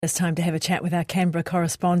It's time to have a chat with our Canberra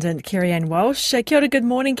correspondent, Kerry-Anne Walsh. Kia ora, good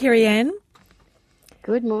morning, Kerry-Anne.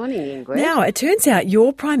 Good morning, Ingrid. Now, it turns out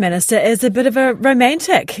your Prime Minister is a bit of a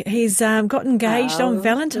romantic. He's got engaged on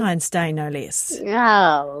Valentine's Day, no less.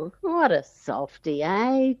 Oh, what a softie,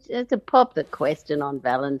 eh? To pop the question on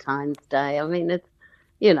Valentine's Day. I mean,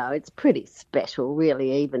 it's pretty special,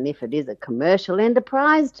 really, even if it is a commercial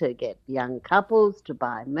enterprise to get young couples to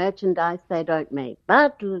buy merchandise they don't meet.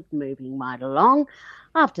 But moving right along,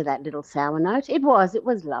 after that little sour note, it was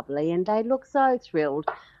lovely, and they look so thrilled.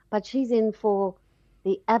 But she's in for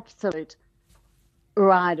the absolute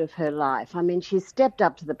ride of her life. I mean, she stepped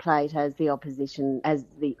up to the plate as the opposition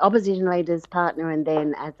leader's partner, and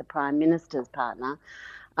then as the Prime Minister's partner,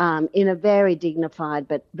 in a very dignified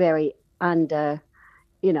but very underwhelming.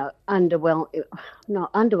 No,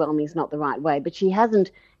 underwhelming is not the right way, but she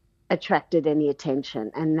hasn't attracted any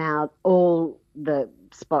attention, and now all the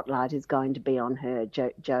spotlight is going to be on her,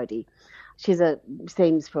 Jodie.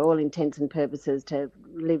 Seems for all intents and purposes to have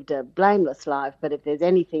lived a blameless life, but if there's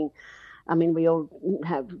anything, I mean, we all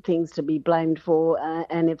have things to be blamed for,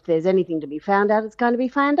 and if there's anything to be found out, it's going to be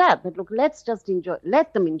found out. But look, let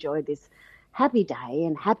them enjoy this happy day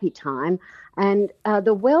and happy time, and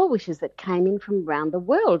the well wishes that came in from around the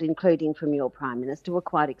world, including from your Prime Minister, were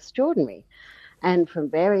quite extraordinary, and from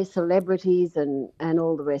various celebrities and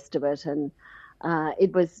all the rest of it. And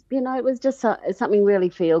it was just something really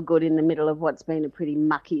feel good in the middle of what's been a pretty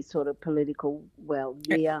mucky sort of political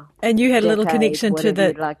year. And you had a little connection to the.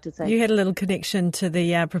 You'd like to say. You had a little connection to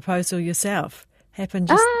the proposal yourself. Happened.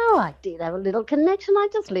 I did have a little connection. I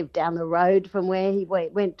just lived down the road from where he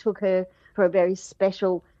took her for a very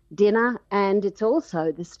special dinner, and it's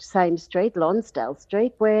also the same street, Lonsdale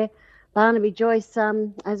Street, where Barnaby Joyce,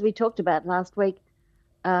 as we talked about last week,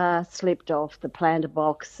 slipped off the planter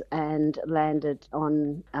box and landed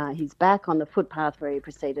on his back on the footpath, where he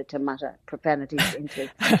proceeded to mutter profanities into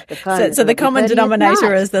the phone. So the common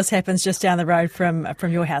denominator is this happens just down the road from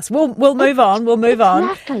your house. We'll move on. We'll move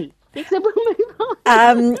on. Exactly. We'll move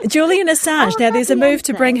on. Julian Assange. Now there's a move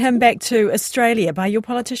to bring him back to Australia by your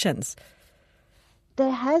politicians.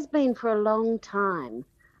 There has been for a long time,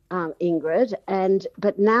 Ingrid,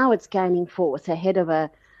 but now it's gaining force ahead of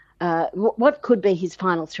what could be his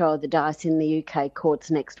final throw of the dice in the UK courts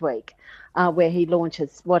next week, where he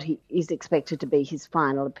launches what he is expected to be his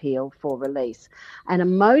final appeal for release. And a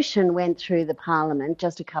motion went through the Parliament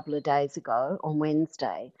just a couple of days ago on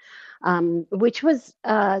Wednesday, which was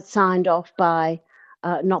signed off by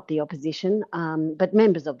not the opposition, but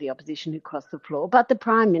members of the opposition who crossed the floor, but the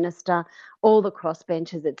Prime Minister, all the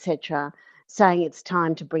crossbenchers, etc., saying it's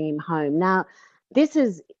time to bring him home. Now, this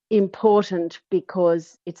is important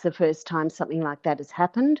because it's the first time something like that has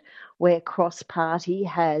happened, where cross-party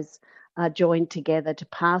has joined together to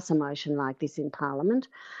pass a motion like this in Parliament.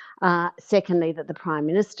 Secondly, that the Prime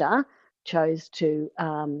Minister chose to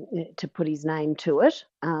put his name to it,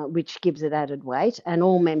 which gives it added weight, and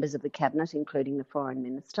all members of the Cabinet, including the Foreign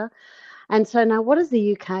Minister. And so now what is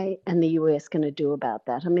the UK and the US going to do about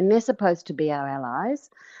that? I mean, they're supposed to be our allies.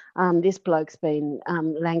 This bloke's been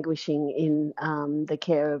languishing in the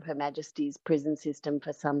care of Her Majesty's prison system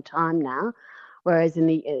for some time now, whereas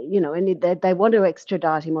they want to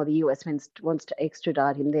extradite him, or the US wants to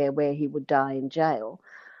extradite him there where he would die in jail.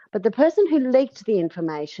 But the person who leaked the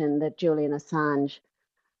information that Julian Assange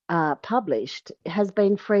published has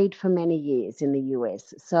been freed for many years in the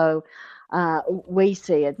US. So we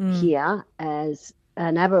see it here as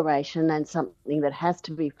an aberration and something that has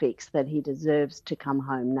to be fixed, that he deserves to come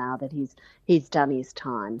home now that he's done his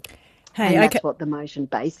time. And that's what the motion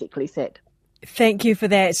basically said. Thank you for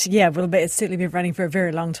that. Yeah, well, it's certainly been running for a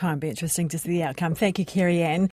very long time. Be interesting to see the outcome. Thank you, Kerry-Anne.